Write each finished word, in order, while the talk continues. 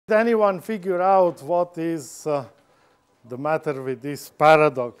anyone figure out what is the matter with this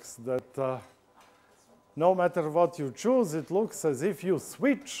paradox that no matter what you choose, it looks as if you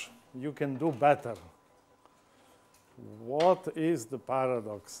switch, you can do better? What is the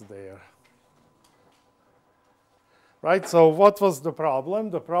paradox there? Right, so what was the problem?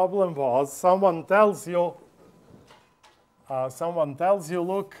 The problem was someone tells you,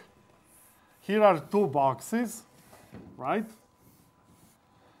 look, here are two boxes, right?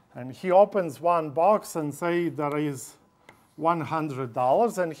 And he opens one box and say there is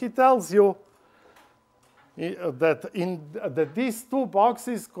 $100, and he tells you that these two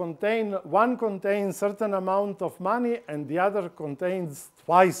boxes contain, one contains certain amount of money and the other contains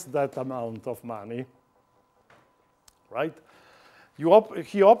twice that amount of money, right?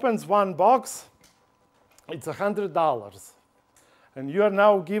 He opens one box, it's $100, and you are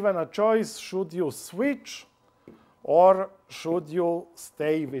now given a choice: should you switch or should you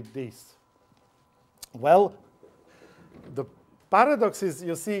stay with this? Well, the paradox is,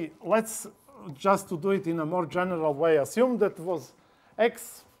 you see, let's just to do it in a more general way, assume that was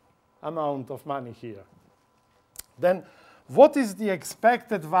X amount of money here. Then what is the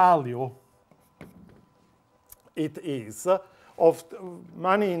expected value it is of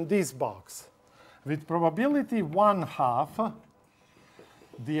money in this box? With probability 1/2,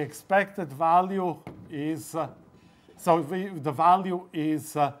 the expected value is, the value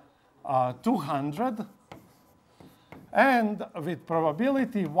is 200. And with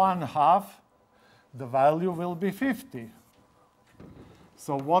probability 1/2, the value will be 50.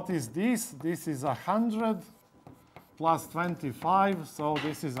 So what is this? This is 100 plus 25, so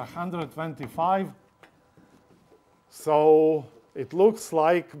this is 125. So it looks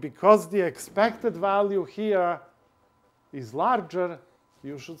like because the expected value here is larger,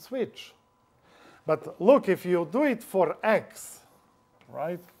 you should switch. But look, if you do it for x,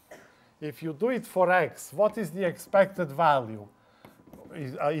 right? If you do it for x, what is the expected value?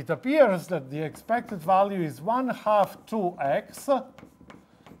 It appears that the expected value is 1/2 2x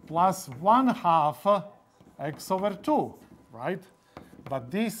plus 1/2 x over 2, right? But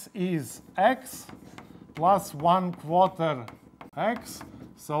this is x plus 1/4 x,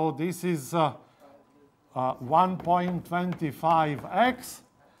 so this is 1.25x.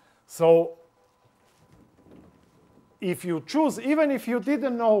 So if you choose, even if you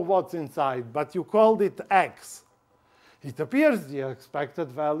didn't know what's inside, but you called it x, it appears the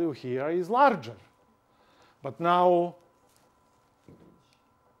expected value here is larger. But now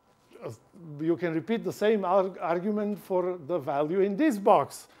you can repeat the same argument for the value in this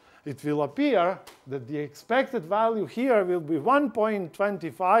box. It will appear that the expected value here will be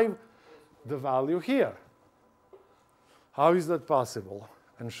 1.25 the value here. How is that possible?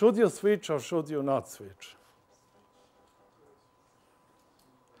 And should you switch or should you not switch?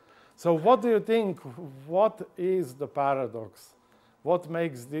 So what do you think? What is the paradox? What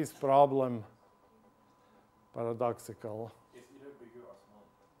makes this problem paradoxical? It's either bigger or small.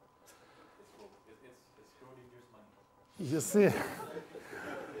 It's Schrodinger's money. You see,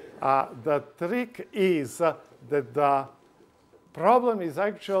 the trick is that the problem is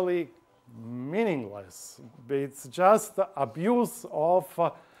actually meaningless. It's just abuse of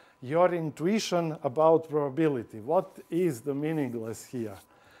your intuition about probability. What is the meaningless here?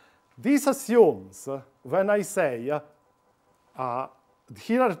 This assumes, when I say, here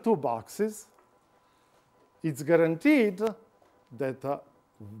are two boxes, it's guaranteed that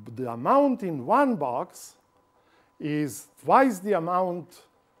the amount in one box is twice the amount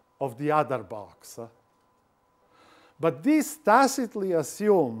of the other box. But this tacitly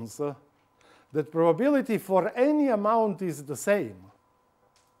assumes that probability for any amount is the same,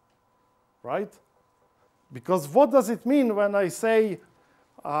 right? Because what does it mean when I say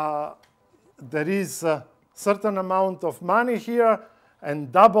there is a certain amount of money here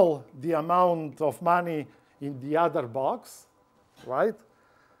and double the amount of money in the other box, right?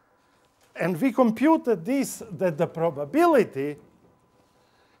 And we computed this, that the probability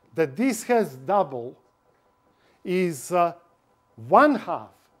that this has double is 1/2.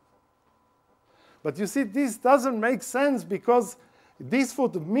 But you see, this doesn't make sense because this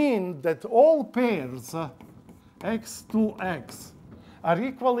would mean that all pairs x to x are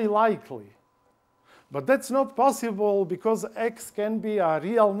equally likely. But that's not possible because x can be a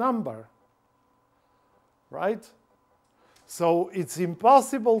real number, right? So it's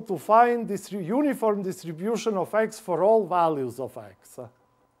impossible to find this uniform distribution of x for all values of x.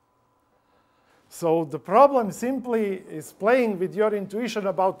 So the problem simply is playing with your intuition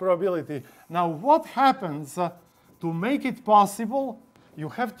about probability. Now, what happens to make it possible? You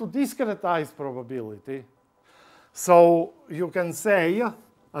have to discretize probability. So you can say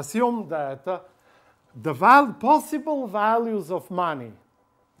assume that the possible values of money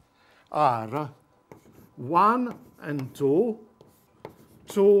are 1 and 2,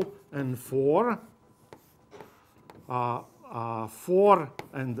 2 and 4, 4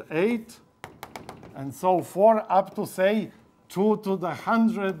 and 8, and so 4 up to, say, 2 to the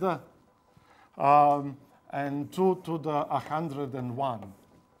 100 and 2 to the 101,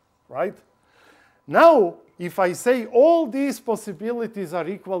 right? Now, if I say all these possibilities are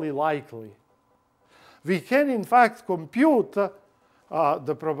equally likely, we can, in fact, compute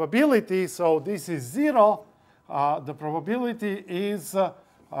the probability. So this is 0. The probability is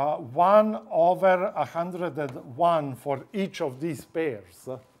 1 over 101 for each of these pairs,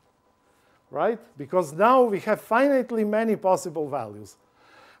 right? Because now we have finitely many possible values.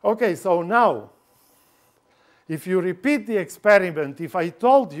 OK, so now, if you repeat the experiment, if I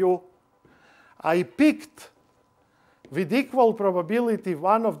told you I picked with equal probability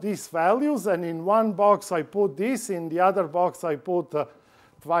one of these values, and in one box I put this, in the other box I put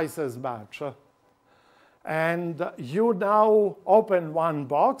twice as much. And you now open one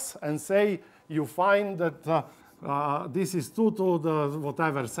box and say you find that this is 2 to the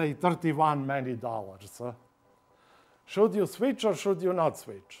whatever, say 31 many dollars. Should you switch or should you not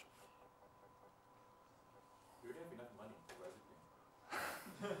switch? You have enough money for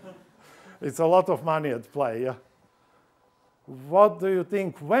everything. It's a lot of money at play. What do you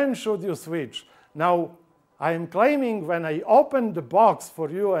think? When should you switch? Now, I am claiming when I open the box for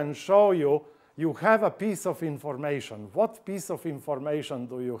you and show you, you have a piece of information. What piece of information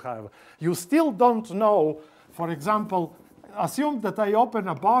do you have? You still don't know. For example, assume that I open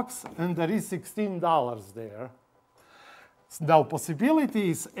a box and there is $16 there. Now, possibility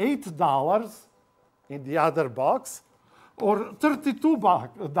is $8 in the other box or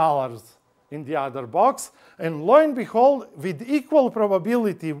 $32 in the other box. And lo and behold, with equal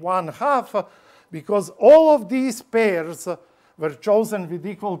probability, 1/2, because all of these pairs were chosen with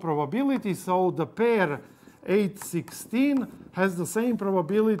equal probability. So the pair 816 has the same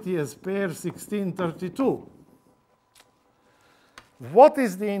probability as pair 1632. What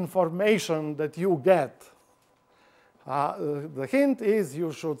is the information that you get? The hint is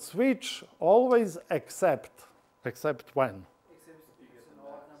you should switch always except when? Except if it's an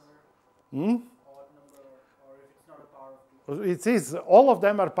odd number. Odd number, or if it's not a power of 2. It is, all of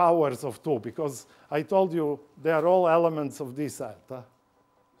them are powers of 2, because I told you they are all elements of this set. You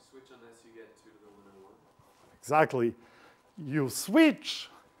switch unless you get 2 to the 101. Exactly. You switch.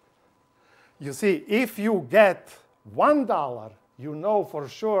 You see, if you get $1, you know for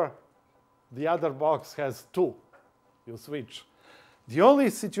sure the other box has 2. You switch. The only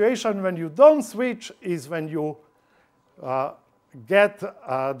situation when you don't switch is when you get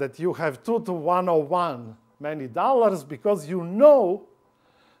that you have 2 to 101 many dollars, because you know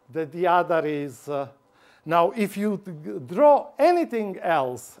that the other is. Now, if you draw anything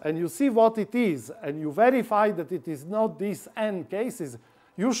else and you see what it is and you verify that it is not these n cases,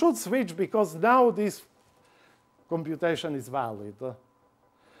 you should switch, because now this computation is valid.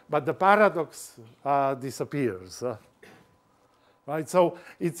 But the paradox disappears. Right? So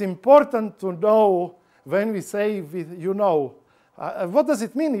it's important to know when we say, what does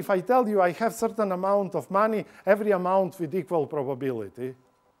it mean if I tell you I have certain amount of money, every amount with equal probability?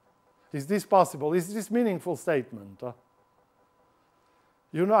 Is this possible? Is this meaningful statement?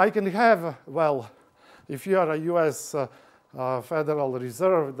 I can have, well, if you are a US Federal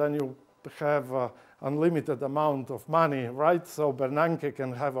Reserve, then you have unlimited amount of money, right? So Bernanke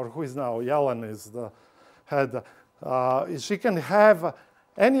can have, or who is now, Yellen is the head. She can have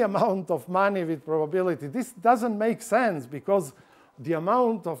any amount of money with probability. This doesn't make sense, because the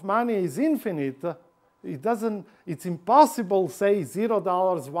amount of money is infinite. It's impossible, say, $0,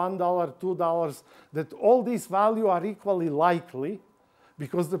 $1, $2, that all these values are equally likely,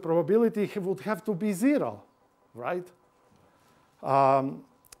 because the probability would have to be 0, right?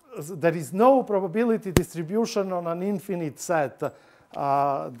 There is no probability distribution on an infinite set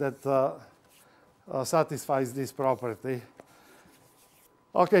that satisfies this property.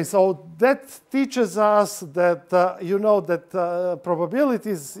 Okay, so that teaches us that, that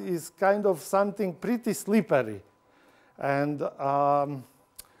probabilities is kind of something pretty slippery. And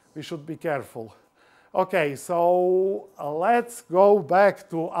we should be careful. Okay, so let's go back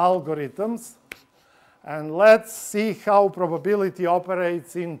to algorithms. And let's see how probability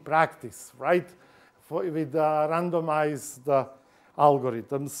operates in practice, right? With randomized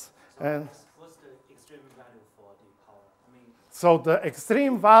algorithms. And What's the extreme value for the power? so the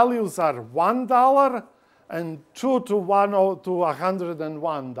extreme values are $1 and 2 to 101. So how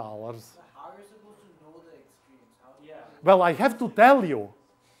are you supposed to know the extremes? Well, I have to tell you.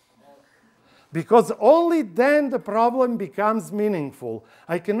 Because only then the problem becomes meaningful.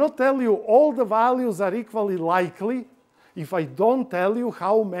 I cannot tell you all the values are equally likely if I don't tell you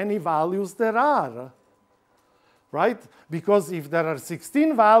how many values there are. Right? Because if there are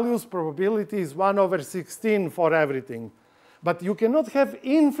 16 values, probability is 1 over 16 for everything. But you cannot have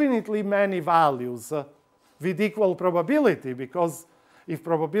infinitely many values with equal probability, because if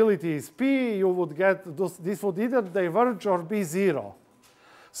probability is p, you would get this would either diverge or be 0.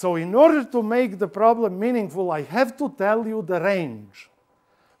 So in order to make the problem meaningful, I have to tell you the range,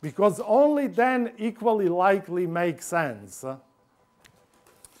 because only then equally likely makes sense.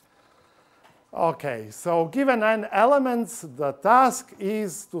 Okay, so given n elements, the task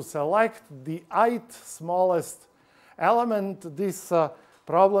is to select the ith smallest element. This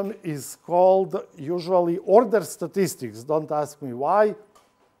problem is called usually order statistics. Don't ask me why,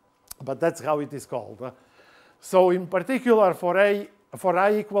 but that's how it is called. So in particular, for I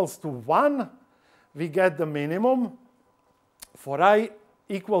equals to 1, we get the minimum. For I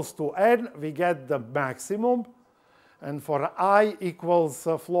equals to n, we get the maximum. And for I equals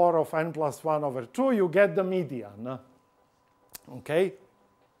floor of n plus 1 over 2, you get the median. Okay?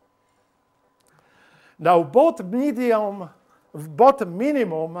 Now, both minimum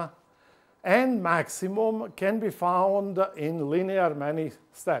and maximum can be found in linear many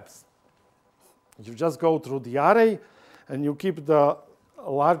steps. You just go through the array, and you keep the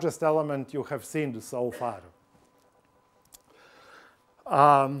largest element you have seen so far.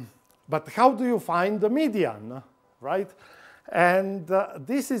 But how do you find the median, right? And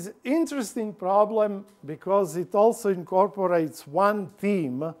this is an interesting problem because it also incorporates one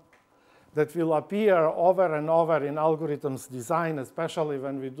theme that will appear over and over in algorithms design, especially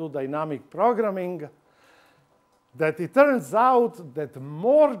when we do dynamic programming, that it turns out that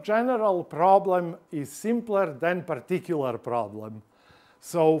more general problem is simpler than particular problem.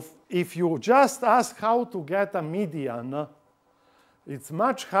 So if you just ask how to get a median, it's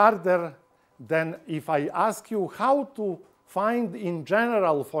much harder than if I ask you how to find in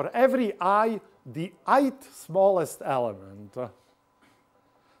general for every I the ith smallest element.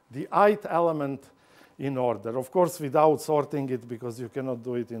 The ith element in order. Of course, without sorting it, because you cannot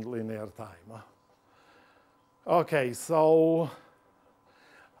do it in linear time. Okay, so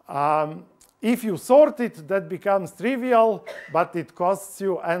if you sort it, that becomes trivial, but it costs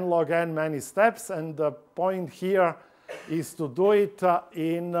you n log n many steps, and the point here is to do it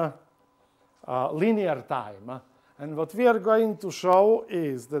in linear time. And what we are going to show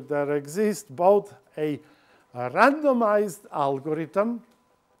is that there exists both a randomized algorithm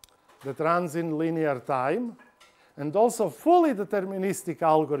that runs in linear time, and also fully deterministic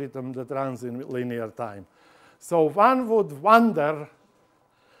algorithm that runs in linear time. So one would wonder,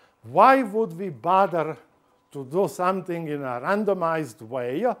 why would we bother to do something in a randomized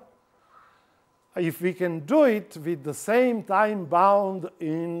way if we can do it with the same time bound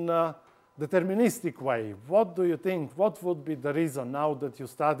in a deterministic way? What do you think? What would be the reason, now that you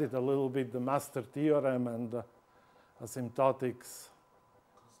studied a little bit the master theorem and asymptotics?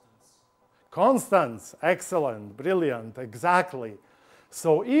 Constants. Excellent, brilliant, exactly.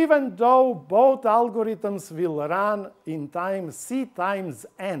 So even though both algorithms will run in time c times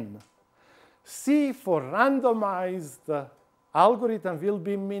n, c for randomized algorithm will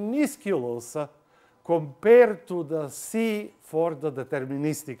be minusculous compared to the c for the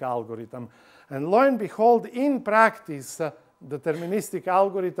deterministic algorithm. And lo and behold, in practice, deterministic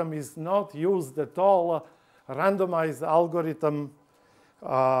algorithm is not used at all. Randomized algorithm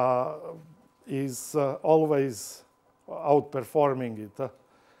is always outperforming it.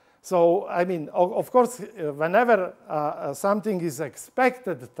 So, I mean, of course, whenever something is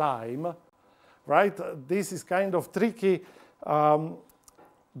expected time, right, this is kind of tricky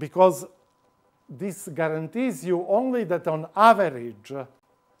because this guarantees you only that on average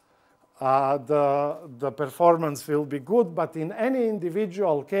the performance will be good, but in any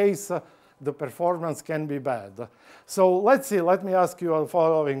individual case, the performance can be bad. So let's see, let me ask you a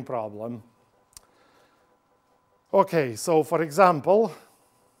following problem. Okay, so for example,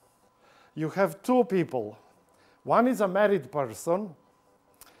 you have two people. One is a married person,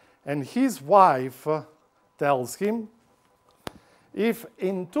 and his wife tells him, if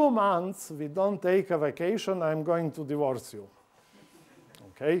in 2 months we don't take a vacation, I'm going to divorce you.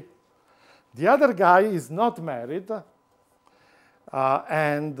 Okay? The other guy is not married,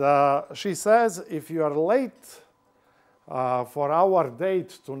 and she says, if you are late for our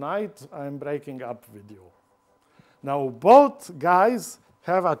date tonight, I'm breaking up with you. Now, both guys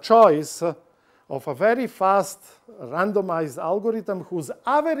have a choice of a very fast randomized algorithm whose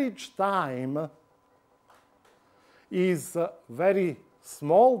average time is very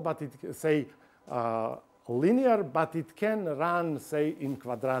small, but it say linear, but it can run, say, in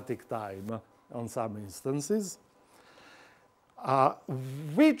quadratic time on some instances.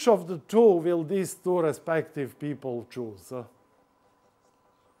 Which of the two will these two respective people choose?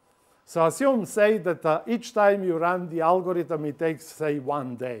 So assume, say, that each time you run the algorithm, it takes, say,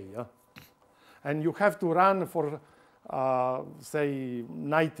 1 day. And you have to run for, say,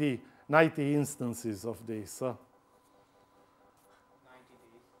 90 instances of this. 90 days.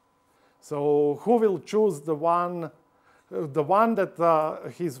 So who will choose the one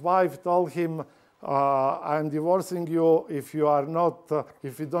that his wife told him, I'm divorcing you if you are not,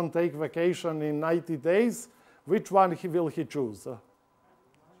 if you don't take vacation in 90 days? Which one will he choose?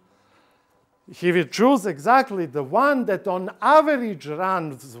 He will choose exactly the one that on average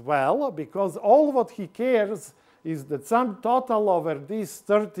runs well, because all what he cares is that sum total over these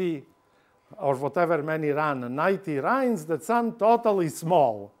 30 or whatever many run, 90 runs, that sum total is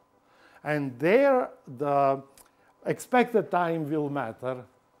small. And there the expected time will matter.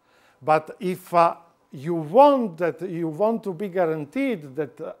 But if you want to be guaranteed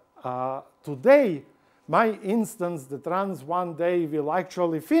that today my instance that runs 1 day will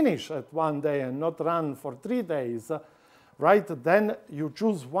actually finish at 1 day and not run for 3 days, right? Then you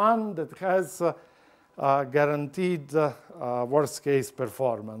choose one that has guaranteed worst case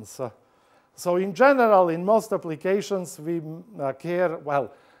performance. So in general, in most applications, we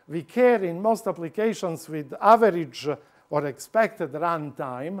care in most applications with average or expected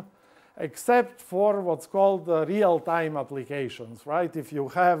runtime, except for what's called real-time applications, right? If you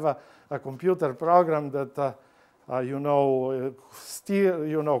have a computer program that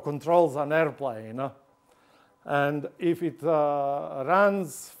controls an airplane, and if it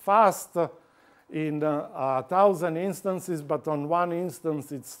runs fast in 1,000 instances, but on one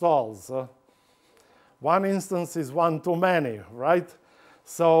instance it stalls. One instance is one too many, right?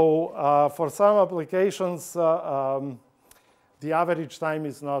 So for some applications, the average time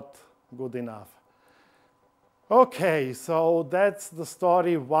is not good enough. Okay, so that's the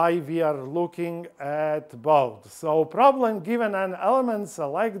story why we are looking at both. So problem given an element,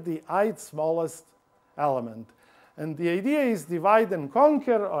 select the ith smallest element. And the idea is divide and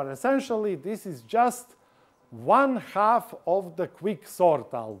conquer, or essentially this is just 1/2 of the quick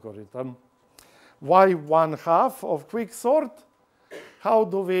sort algorithm. Why 1/2 of quick sort? How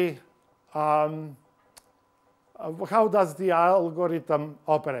does the algorithm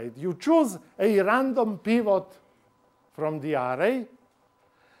operate? You choose a random pivot from the array,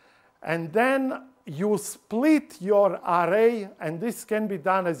 and then you split your array, and this can be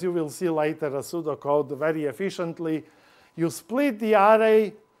done, as you will see later, a pseudocode very efficiently. You split the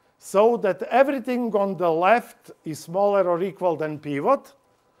array so that everything on the left is smaller or equal than pivot,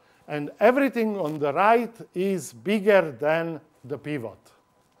 and everything on the right is bigger than the pivot.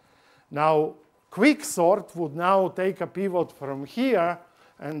 Now, quicksort would now take a pivot from here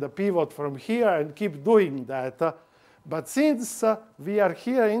and a pivot from here and keep doing that. But since we are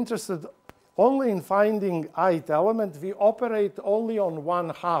here interested only in finding ith element, we operate only on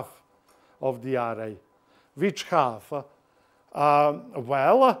 1/2 of the array. Which half?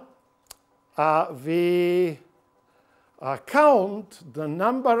 We count the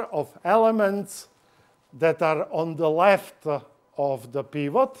number of elements that are on the left of the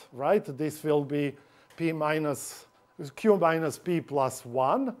pivot, right? This will be q minus p plus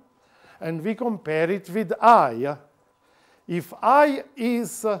 1. And we compare it with I. If I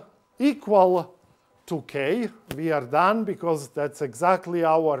is equal to k, we are done, because that's exactly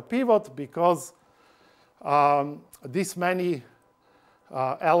our pivot, because this many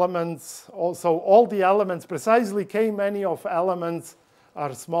elements, also all the elements, precisely k many of elements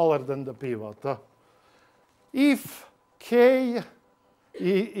are smaller than the pivot. If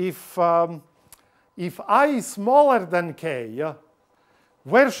I is smaller than k,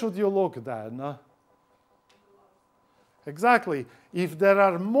 where should you look then? Exactly. If there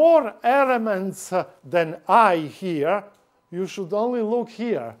are more elements than I here, you should only look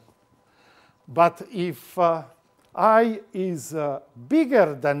here. But if I is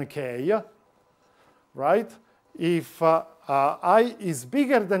bigger than k, right? If I is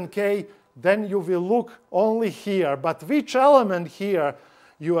bigger than k, then you will look only here. But which element here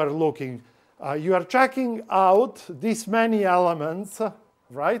you are looking? You are checking out this many elements,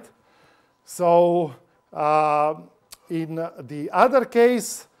 right? So in the other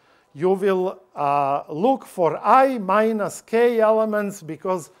case, you will look for I minus k elements,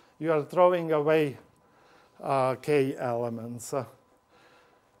 because you are throwing away k elements.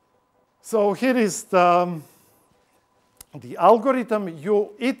 So here is the algorithm.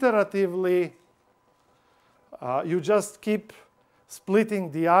 You iteratively, you just keep splitting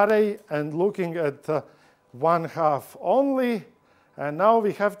the array and looking at 1/2 only. And now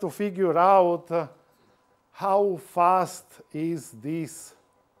we have to figure out how fast is this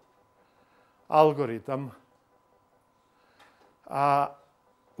algorithm.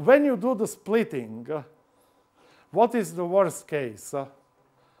 When you do the splitting, what is the worst case?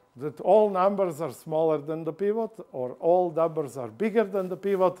 That all numbers are smaller than the pivot, or all numbers are bigger than the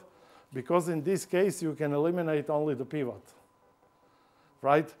pivot, because in this case you can eliminate only the pivot,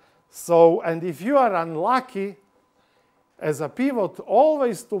 right? So, and if you are unlucky as a pivot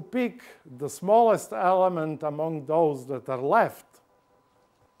always to pick the smallest element among those that are left,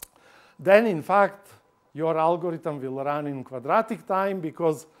 then in fact your algorithm will run in quadratic time,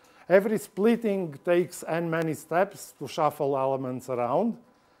 because every splitting takes n many steps to shuffle elements around.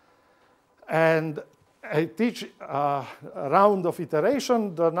 And at each round of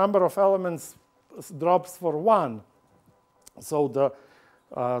iteration, the number of elements drops for 1. So the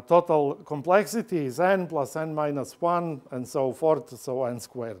total complexity is n plus n minus 1, and so forth, so n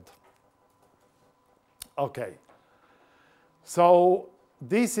squared. Okay. So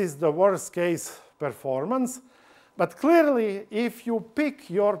this is the worst case performance. But clearly, if you pick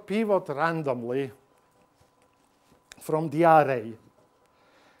your pivot randomly from the array,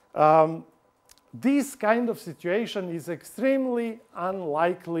 this kind of situation is extremely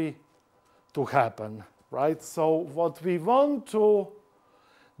unlikely to happen, right? So what we want to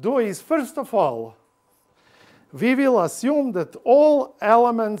do is, first of all, we will assume that all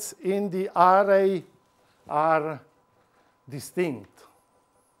elements in the array are distinct,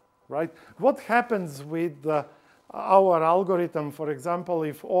 right? What happens with our algorithm, for example,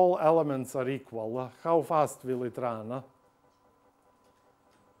 if all elements are equal? How fast will it run?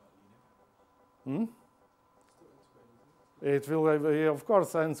 It will be, of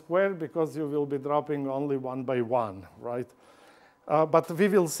course, n squared, because you will be dropping only 1 by 1, right? But we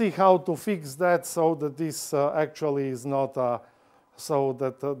will see how to fix that so that this actually is not, so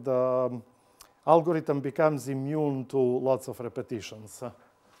that the algorithm becomes immune to lots of repetitions.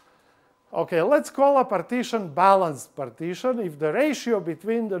 Okay, let's call a partition balanced partition if the ratio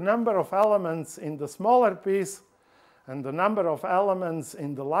between the number of elements in the smaller piece and the number of elements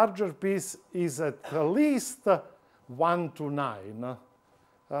in the larger piece is at least 1 to 9.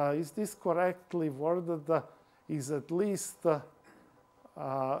 Is this correctly worded? Is at least,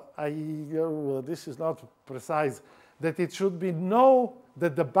 this is not precise, that it should be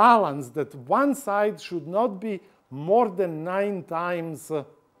that the balance, that one side should not be more than 9 times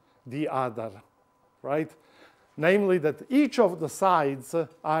the other, right? Namely, that each of the sides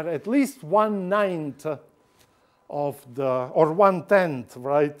are at least 1/9 of the, or 1/10,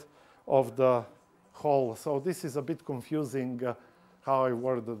 right, of the whole. So this is a bit confusing how I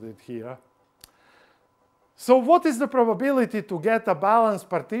worded it here. So what is the probability to get a balanced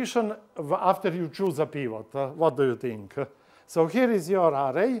partition after you choose a pivot? What do you think? So here is your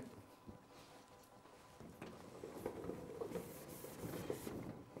array.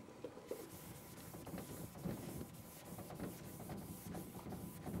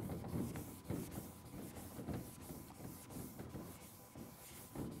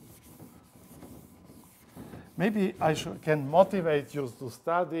 Maybe I can motivate you to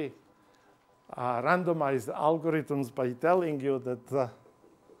study randomized algorithms by telling you that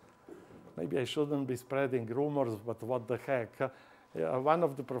maybe I shouldn't be spreading rumors, but what the heck. One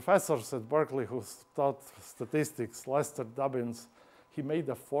of the professors at Berkeley who taught statistics, Lester Dubbins, he made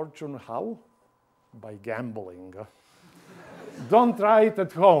a fortune how? By gambling. Don't try it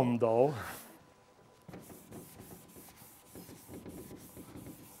at home, though.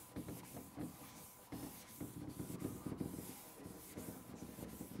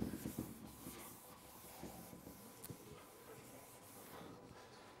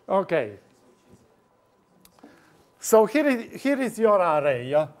 Okay. So here is your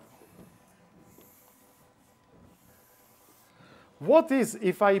array. What is,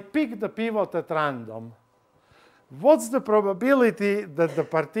 if I pick the pivot at random, what's the probability that the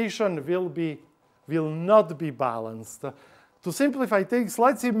partition will not be balanced? To simplify things,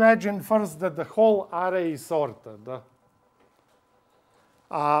 let's imagine first that the whole array is sorted.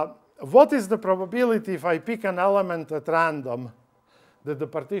 What is the probability if I pick an element at random that the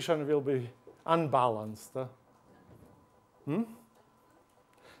partition will be unbalanced?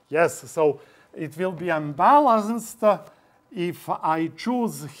 Yes, so it will be unbalanced if I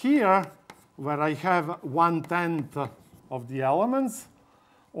choose here where I have 1/10 of the elements,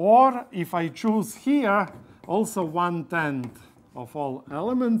 or if I choose here also 1/10 of all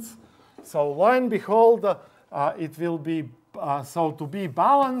elements. So lo and behold, it will be, so to be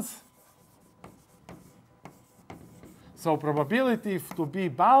balanced, So probability to be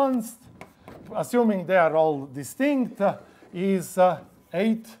balanced, assuming they are all distinct, is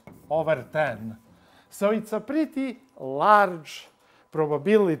 8/10. So it's a pretty large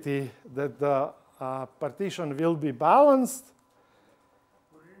probability that the partition will be balanced.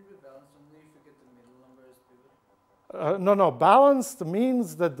 Wouldn't it be balanced only if you get the middle number as pivot? No, balanced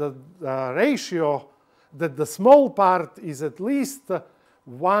means that the ratio, that the small part is at least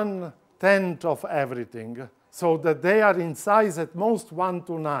 1/10 of everything, so that they are in size at most 1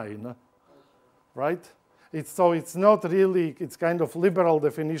 to 9, right? So it's not really, it's kind of liberal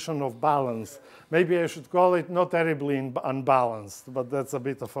definition of balance. Maybe I should call it not terribly unbalanced, but that's a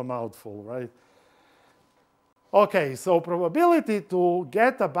bit of a mouthful, right? Okay, so probability to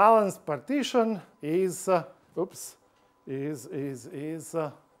get a balanced partition is,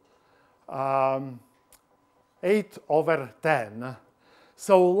 8/10.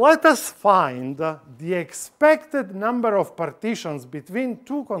 So let us find the expected number of partitions between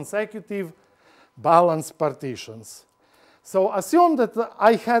two consecutive balanced partitions. So assume that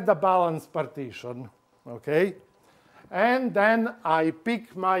I had a balanced partition, okay? And then I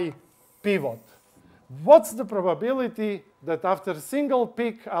pick my pivot. What's the probability that after a single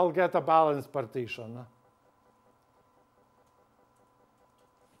pick I'll get a balanced partition?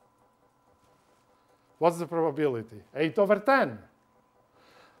 What's the probability? 8/10.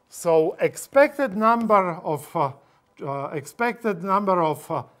 So expected number of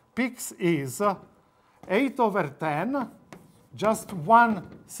picks is 8/10, just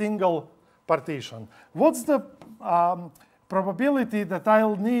one single partition. What's the probability that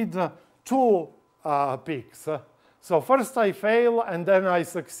I'll need two picks? So first I fail and then I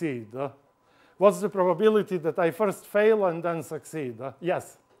succeed. What's the probability that I first fail and then succeed?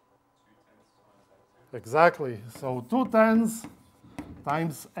 Yes? Exactly. So 2/10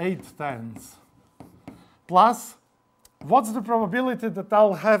 times 8/10 plus, what's the probability that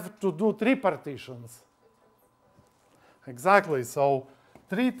I'll have to do 3 partitions? Exactly. So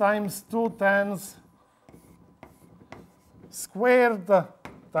 3 times 2/10 squared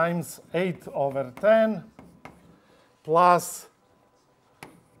times 8/10 plus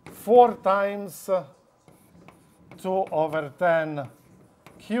 4 times 2/10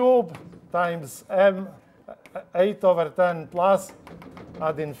 cube times m 8/10 plus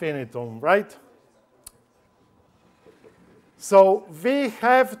ad infinitum, right? So we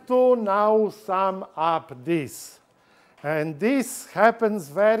have to now sum up this. And this happens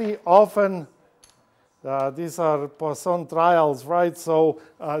very often. These are Poisson trials, right? So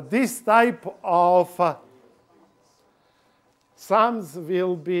this type of sums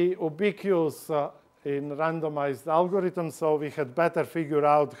will be ubiquitous in randomized algorithms, so we had better figure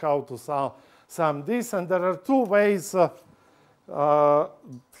out how to sum this. And there are 2 ways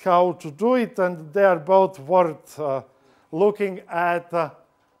how to do it, and they are both worth looking at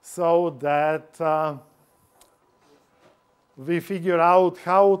so that we figure out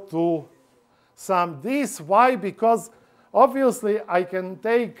how to sum this. Why? Because obviously I can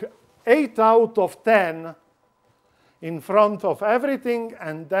take 8/10 in front of everything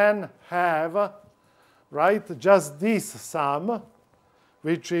and then have, right, just this sum,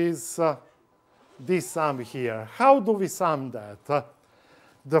 which is this sum here. How do we sum that?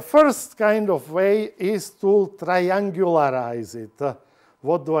 The first kind of way is to triangularize it.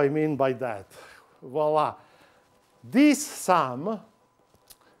 What do I mean by that? Voila. This sum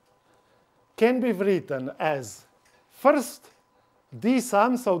can be written as first this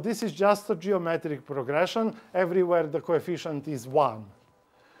sum, so this is just a geometric progression. Everywhere the coefficient is 1.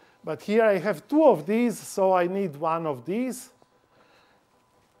 But here I have 2 of these, so I need 1 of these.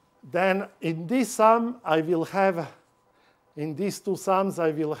 Then in this sum, I will have, in these 2 sums,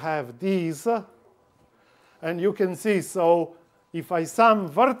 I will have these. And you can see, so if I sum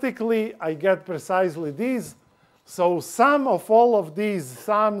vertically, I get precisely these. So sum of all of these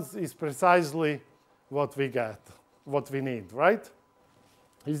sums is precisely what we get, what we need, right?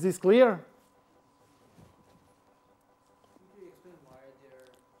 Is this clear? Could you explain why there are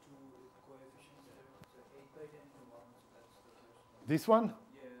 2 coefficients that are 8/10 and 1? So that's the first one. This one? Yeah.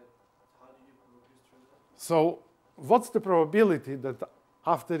 How did you prove this through that? So what's the probability that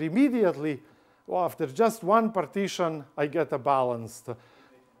after immediately, or after just one partition, I get a balanced?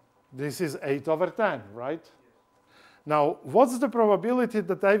 This is 8/10, right? Now, what's the probability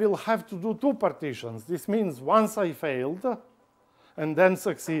that I will have to do 2 partitions? This means once I failed and then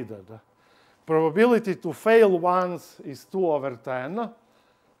succeeded. Probability to fail once is 2/10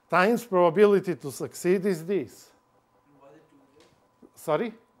 times probability to succeed is this. And why the 2?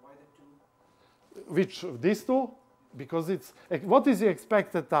 Sorry? Why the 2? Which, these 2? Because it's, what is the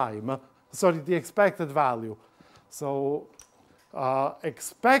expected time? Sorry, the expected value. So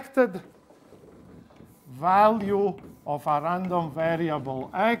expected value of a random variable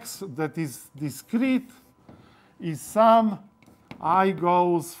x that is discrete is sum I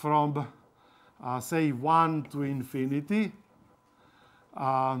goes from, say, 1 to infinity.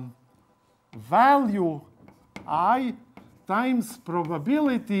 Value I times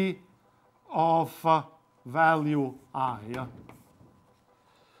probability of value I.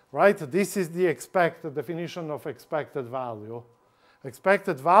 Right? This is the definition of expected value.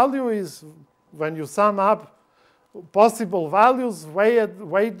 Expected value is when you sum up possible values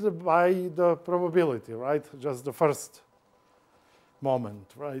weighted by the probability, right? Just the first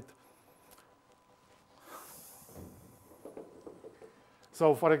moment, right?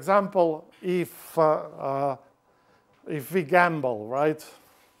 So, for example, if we gamble, right?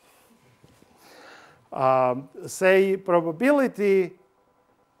 Say probability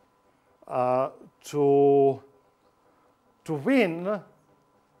to win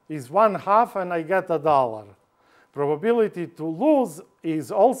is 1/2 and I get $1. Probability to lose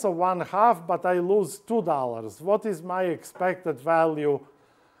is also 1/2, but I lose $2. What is my expected value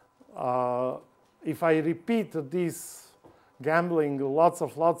if I repeat this gambling lots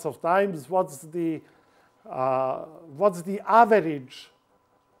of times? What's the average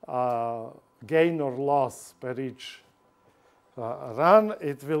gain or loss per each run?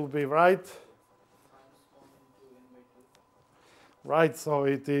 It will be right. Right, so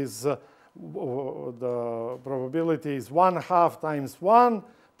it is the probability is 1/2 times 1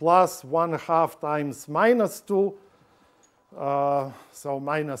 plus 1/2 times -2, so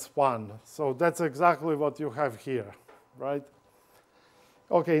 -1. So that's exactly what you have here, right?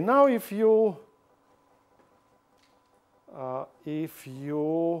 Okay, now if you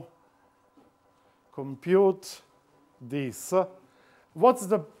compute this, what's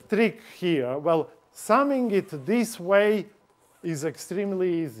the trick here? Well, summing it this way is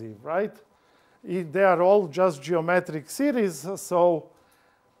extremely easy, right? They are all just geometric series, so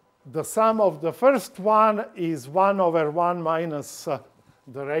the sum of the first one is 1/1 minus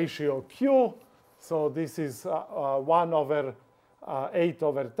the ratio Q. So this is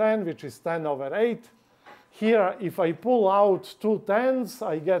 1/8/10, which is 10/8. Here, if I pull out 2 tens,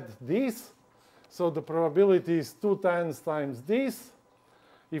 I get this. So the probability is 2 tens times this.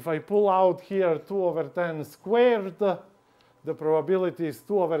 If I pull out here 2/10 squared, the probability is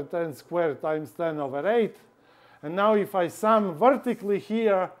 2/10 squared times 10/8. And now if I sum vertically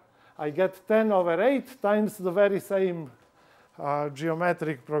here, I get 10/8 times the very same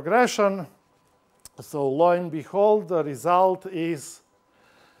geometric progression. So lo and behold, the result is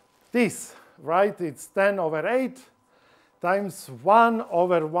this, right? It's 10/8 times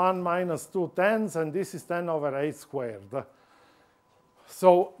 1/1 minus 2 tens, and this is 10/8 squared.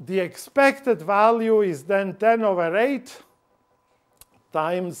 So the expected value is then 10/8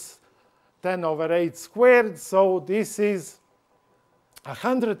 times 10/8 squared. So this is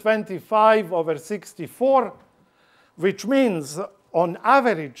 125/64, which means on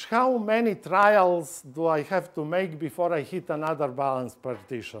average, how many trials do I have to make before I hit another balanced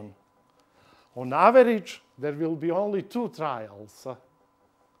partition? On average, there will be only 2 trials.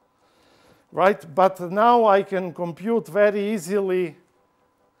 Right? But now I can compute very easily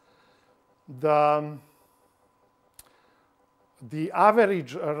the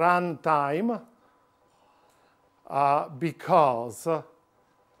average run time because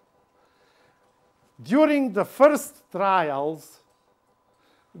during the first trials,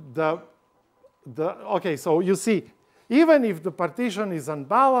 okay, so you see, even if the partition is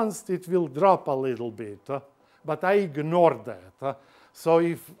unbalanced, it will drop a little bit, but I ignore that. So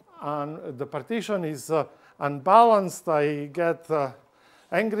if the partition is unbalanced, I get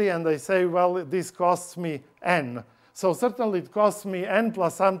angry and I say, well, this costs me n. So certainly it costs me n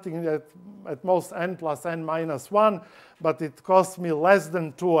plus something, at most n plus n minus 1, but it costs me less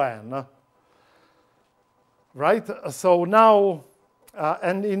than 2n. Right? So now,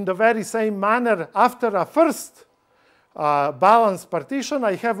 and in the very same manner, after a first balanced partition,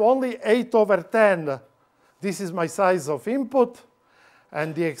 I have only 8/10. This is my size of input,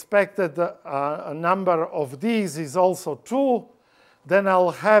 and the expected number of these is also 2. Then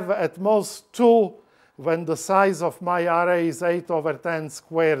I'll have at most 2 when the size of my array is 8/10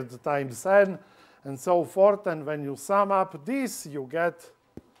 squared times n, and so forth. And when you sum up this, you get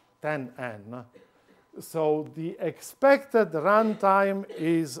 10n. So the expected runtime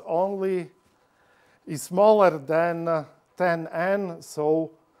is smaller than 10n.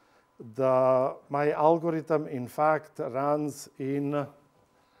 So my algorithm, in fact, runs in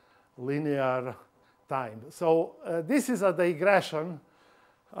linear time. So this is a digression.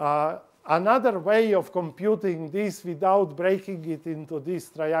 another way of computing this without breaking it into this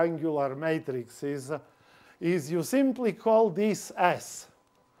triangular matrix is you simply call this S,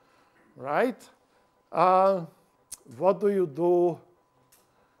 right? What do you do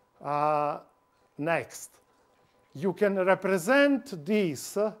next? You can represent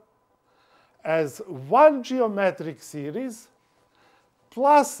this as one geometric series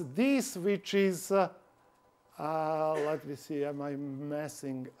plus this, which is, let me see, am I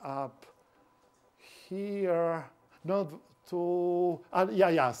messing up here? Not two,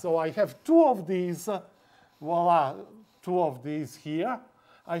 yeah, so I have two of these, voila, two of these here.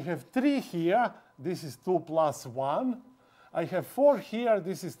 I have three here, this is 2 plus 1. I have 4 here,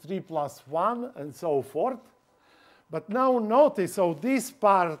 this is 3 plus 1, and so forth. But now notice, so this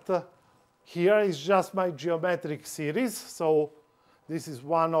part here is just my geometric series. So this is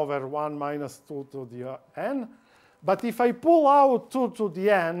 1 over 1 minus 2 to the n. But if I pull out 2 to the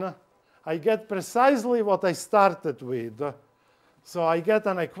n, I get precisely what I started with. So I get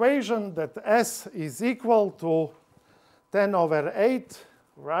an equation that S is equal to 10 over 8,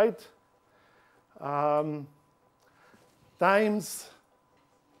 right? Times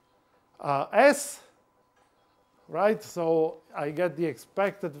S, right? So I get the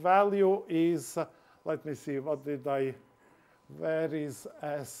expected value is, let me see, what did I, where is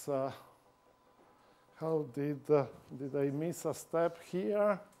S? How did I miss a step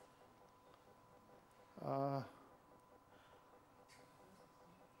here?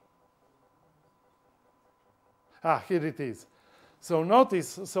 Here it is. So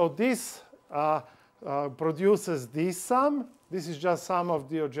notice, so this produces this sum. This is just sum of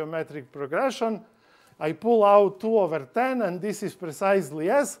the geometric progression. I pull out 2 over 10, and this is precisely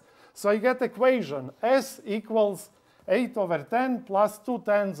S. So I get equation. S equals 8 over 10 plus 2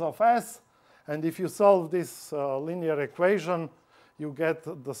 tenths of S. And if you solve this linear equation, you get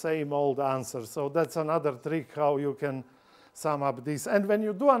the same old answer. So that's another trick how you can sum up this. And when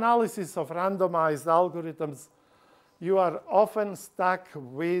you do analysis of randomized algorithms, you are often stuck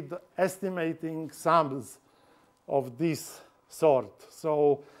with estimating sums of this sort.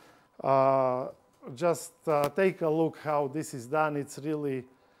 So just take a look how this is done. It's really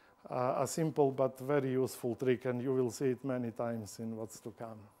a simple but very useful trick, and you will see it many times in what's to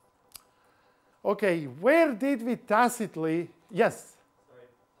come. Okay, where did we tacitly, yes? Sorry,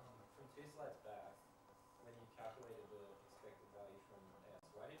 from 2 slides back, when you calculated the expected value from S,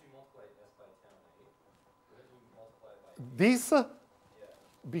 why did you multiply S by 10 and 8? Why did you multiply it by 8? This, Yeah.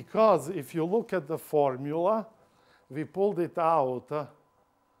 because if you look at the formula, we pulled it out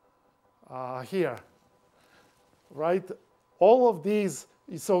here, right? All of these,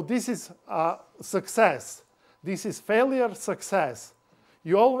 so this is success. This is failure, success.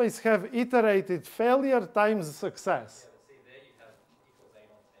 You always have iterated failure times success. Yeah, but see, there you have equals 8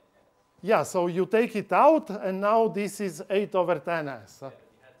 on 10 S. Yeah, so you take it out, and now this is 8 over 10S. Yeah, but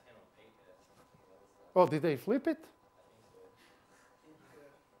you had 10 on 8 S. Oh, did they flip it? I think so.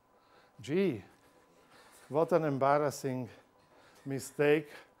 Gee, what an embarrassing mistake.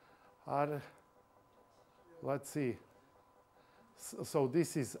 Let's see. So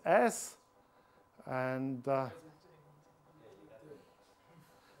this is S, and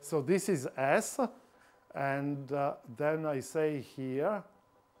so this is S, and then I say here,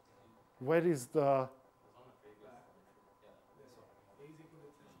 where is the,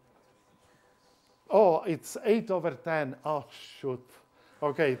 oh, it's 8 over 10. Oh, shoot.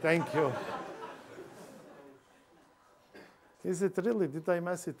 Okay, thank you. Is it really? Did I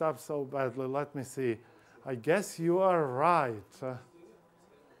mess it up so badly? Let me see. I guess you are right.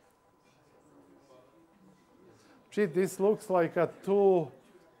 Gee, this looks like a 2.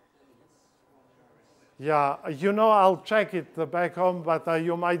 Yeah, you know, I'll check it back home, but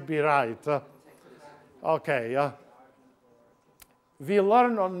you might be right. Okay. We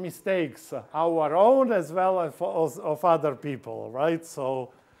learn on mistakes, our own as well as of other people, right?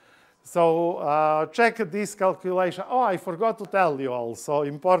 So check this calculation. Oh, I forgot to tell you also,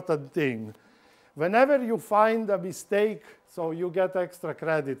 important thing. Whenever you find a mistake, so you get extra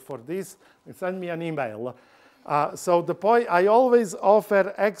credit for this, send me an email. So the point, I always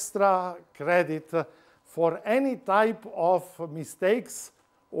offer extra credit for any type of mistakes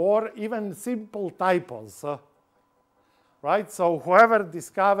or even simple typos. Right? So whoever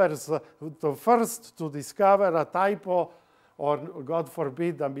discovers, the first to discover a typo, or God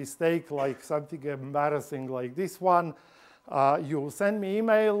forbid, a mistake like something embarrassing like this one, you send me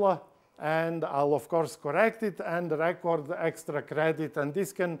email, and I'll of course correct it and record extra credit. And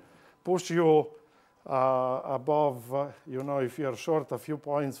this can push you above, you know, if you're short a few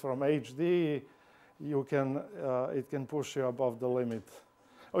points from HD, you can, it can push you above the limit.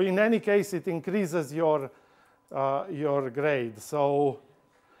 or in any case, it increases your grade. So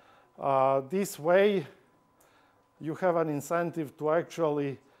this way, you have an incentive to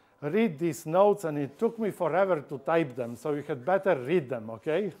actually read these notes, and it took me forever to type them, so you had better read them,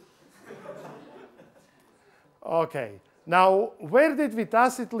 okay? Okay, now, where did we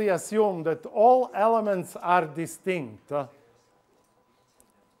tacitly assume that all elements are distinct? If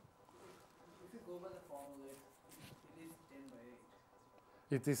you go by the formula, it is 10 by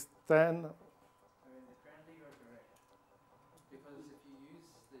 8. It is 10. I mean, apparently you are correct. Because if you use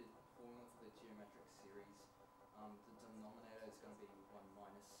the formula for the geometric series, the denominator is going to be 1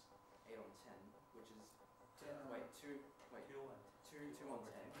 minus 8 on 10, which is 2 on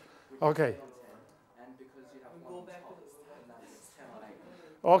 10. Which Okay. is 8 on 10, and because you have 1 Go on back top, to and that's 10 on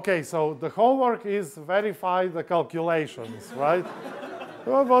 8. Okay, so the homework is verify the calculations, right?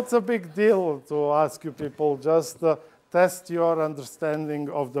 Well, what's a big deal to ask you people? Just test your understanding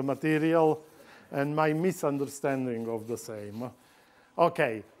of the material and my misunderstanding of the same.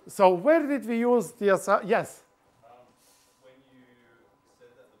 Okay, so where did we use the yes? When you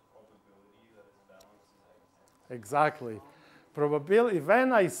said that the probability that it's balanced is 8%. Exactly. Probability.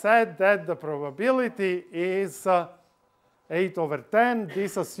 When I said that the probability is 8 over 10,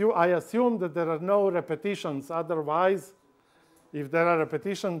 I assume that there are no repetitions. Otherwise, if there are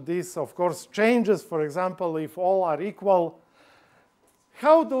repetitions, this, of course, changes. For example, if all are equal.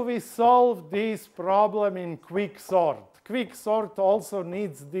 How do we solve this problem in quicksort? Quicksort also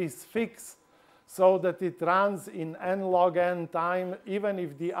needs this fix so that it runs in n log n time, even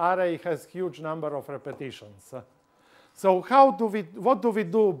if the array has huge number of repetitions. So what do we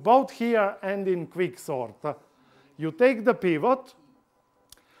do both here and in quicksort? You take the pivot,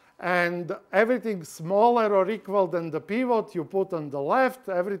 and everything smaller or equal than the pivot you put on the left,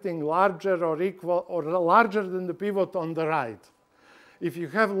 everything larger or equal or larger than the pivot on the right. If you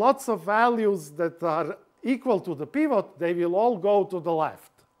have lots of values that are equal to the pivot, they will all go to the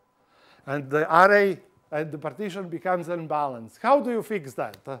left. And the array and the partition becomes unbalanced. How do you fix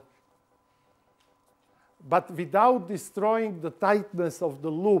that? But without destroying the tightness of the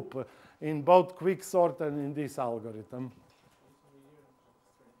loop in both quicksort and in this algorithm.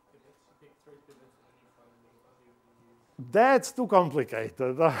 That's too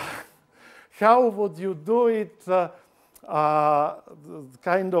complicated. How would you do it?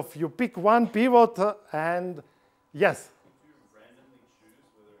 Kind of, you pick one pivot and, yes? Could you randomly choose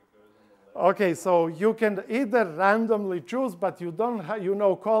whether it goes on the left? Okay, so you can either randomly choose, but you don't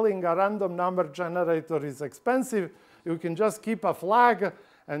calling a random number generator is expensive. You can just keep a flag,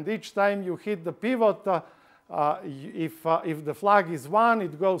 and each time you hit the pivot, if the flag is 1,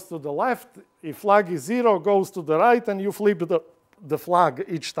 it goes to the left. If flag is 0, it goes to the right, and you flip the flag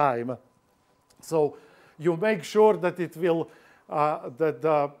each time. So you make sure that it will, that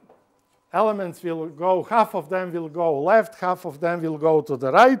the elements will go, half of them will go left, half of them will go to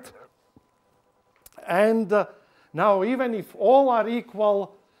the right. And now, even if all are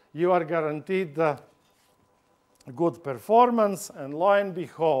equal, you are guaranteed good performance. And lo and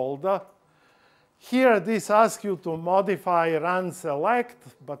behold, here this asks you to modify run select,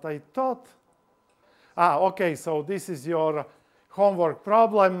 but I thought, okay, so this is your homework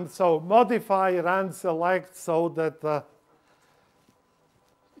problem. So modify run select so that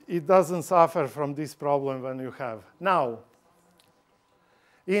it doesn't suffer from this problem when you have. Now,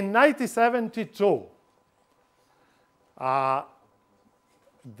 in 1972, a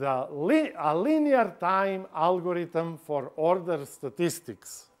linear time algorithm for order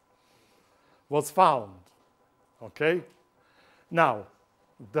statistics was found, okay? Now,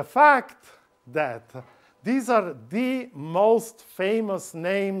 the fact that these are the most famous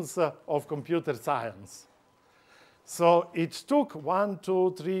names of computer science. So it took 1,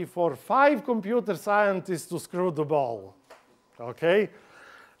 2, 3, 4, 5 computer scientists to screw the ball, okay?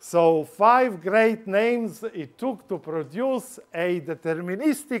 So 5 great names it took to produce a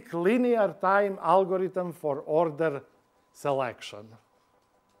deterministic linear time algorithm for order selection,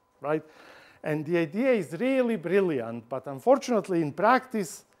 right? And the idea is really brilliant, but unfortunately in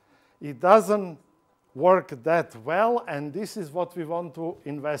practice, it doesn't work that well, and this is what we want to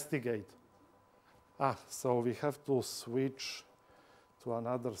investigate. So we have to switch to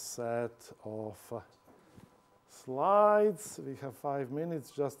another set of slides. We have 5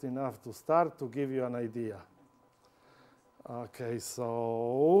 minutes, just enough to start to give you an idea. Okay,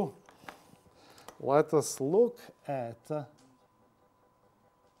 so let us look at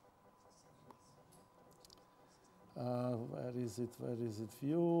where is it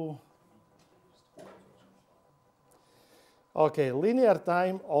view? Okay, linear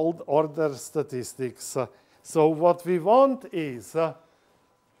time order statistics. So what we want is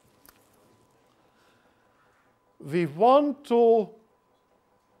we want to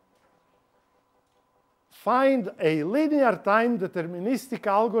find a linear time deterministic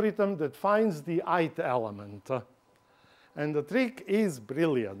algorithm that finds the ith element. And the trick is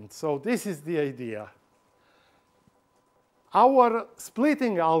brilliant. So this is the idea. Our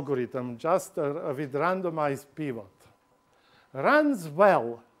splitting algorithm, just with randomized pivot, runs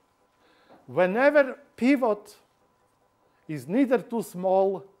well whenever pivot is neither too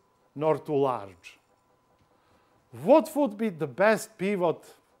small nor too large. What would be the best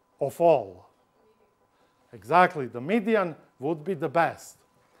pivot of all? Exactly, the median would be the best.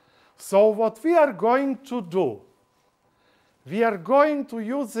 So what we are going to do, we are going to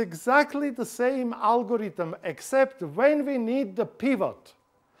use exactly the same algorithm, except when we need the pivot,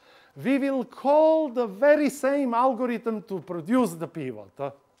 we will call the very same algorithm to produce the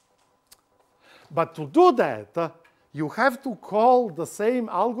pivot. But to do that, you have to call the same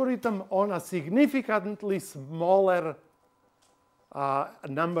algorithm on a significantly smaller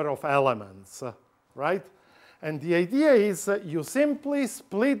number of elements, right? And the idea is you simply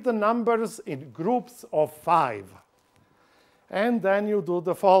split the numbers in groups of 5. And then you do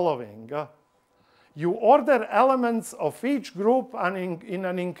the following. You order elements of each group in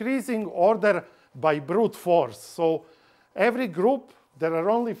an increasing order by brute force. So every group, there are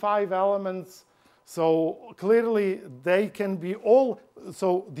only 5 elements. So clearly, they can be all.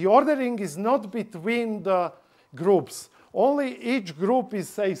 So the ordering is not between the groups. Only each group is,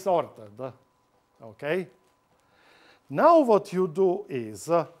 say, sorted. OK? Now what you do is,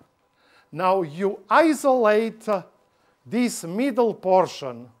 now you isolate this middle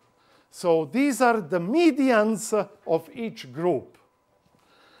portion. So these are the medians of each group.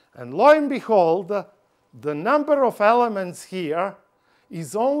 And lo and behold, the number of elements here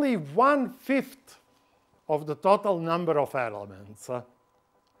is only 1/5 of the total number of elements.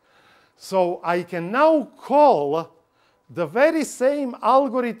 So I can now call the very same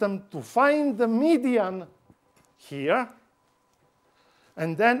algorithm to find the median here.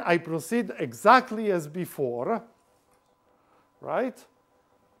 And then I proceed exactly as before, right?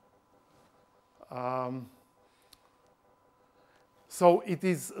 So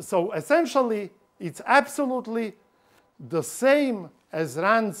essentially, it's absolutely the same as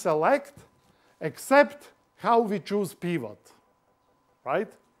rand select, except how we choose pivot,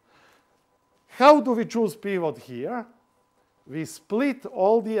 right? How do we choose pivot here? We split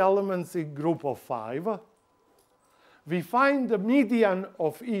all the elements in group of 5. We find the median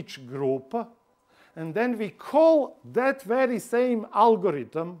of each group, and then we call that very same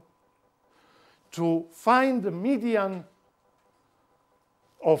algorithm to find the median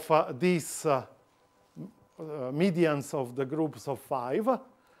of these medians of the groups of 5.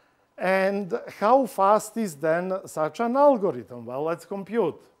 And how fast is then such an algorithm? Well, let's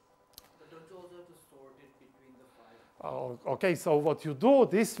compute. But don't you also have to sort it between the 5? OK, so what you do,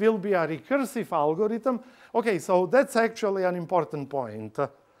 this will be a recursive algorithm. OK, so that's actually an important point.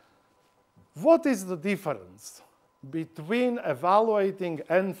 What is the difference between evaluating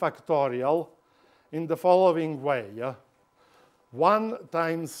n factorial in the following way? 1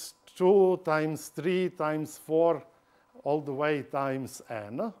 times 2 times 3 times 4 all the way times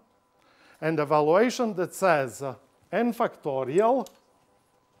n, and evaluation that says n factorial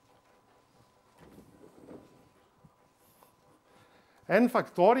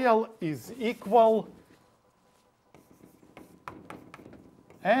is equal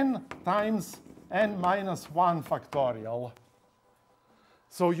n times n minus 1 factorial.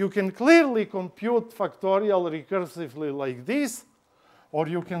 So you can clearly compute factorial recursively like this, or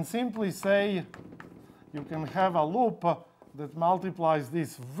you can simply say, you can have a loop that multiplies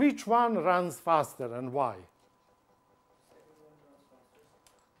this. Which one runs faster and why?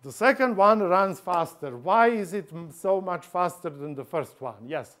 The second one runs faster. Why is it so much faster than the first one?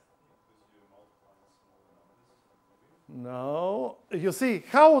 Yes? No. You see,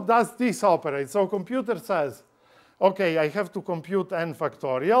 how does this operate? So computer says, OK, I have to compute n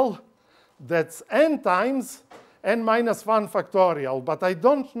factorial. That's n times n minus 1 factorial. But I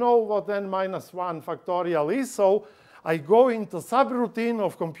don't know what n minus 1 factorial is, so I go into subroutine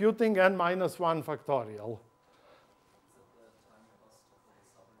of computing n minus 1 factorial.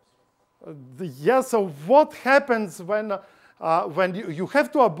 Yeah, so what happens when you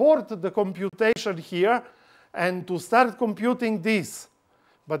have to abort the computation here and to start computing this?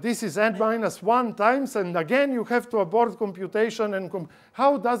 But this is n minus 1 times, and again you have to abort computation. And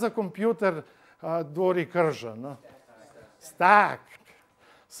how does a computer do recursion? Stack.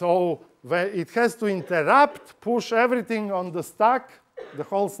 So it has to interrupt, push everything on the stack, the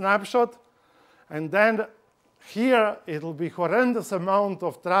whole snapshot, and then here it'll be horrendous amount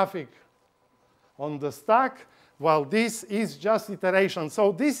of traffic on the stack. Well, this is just iteration.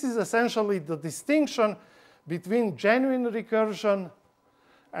 So this is essentially the distinction between genuine recursion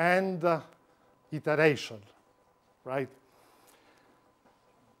and iteration, right?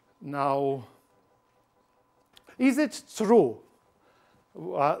 Now, is it true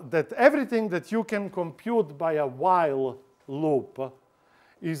that everything that you can compute by a while loop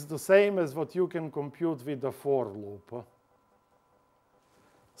is the same as what you can compute with a for loop?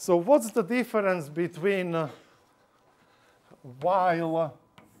 So what's the difference between while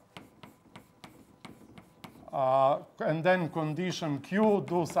and then condition Q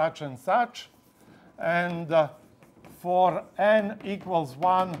do such and such, and for n equals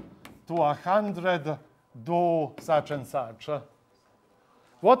 1 to 100 do such and such?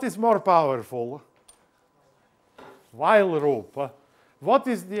 What is more powerful? While loop. What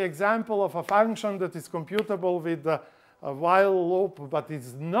is the example of a function that is computable with a while loop but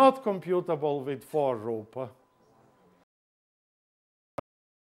is not computable with for loop?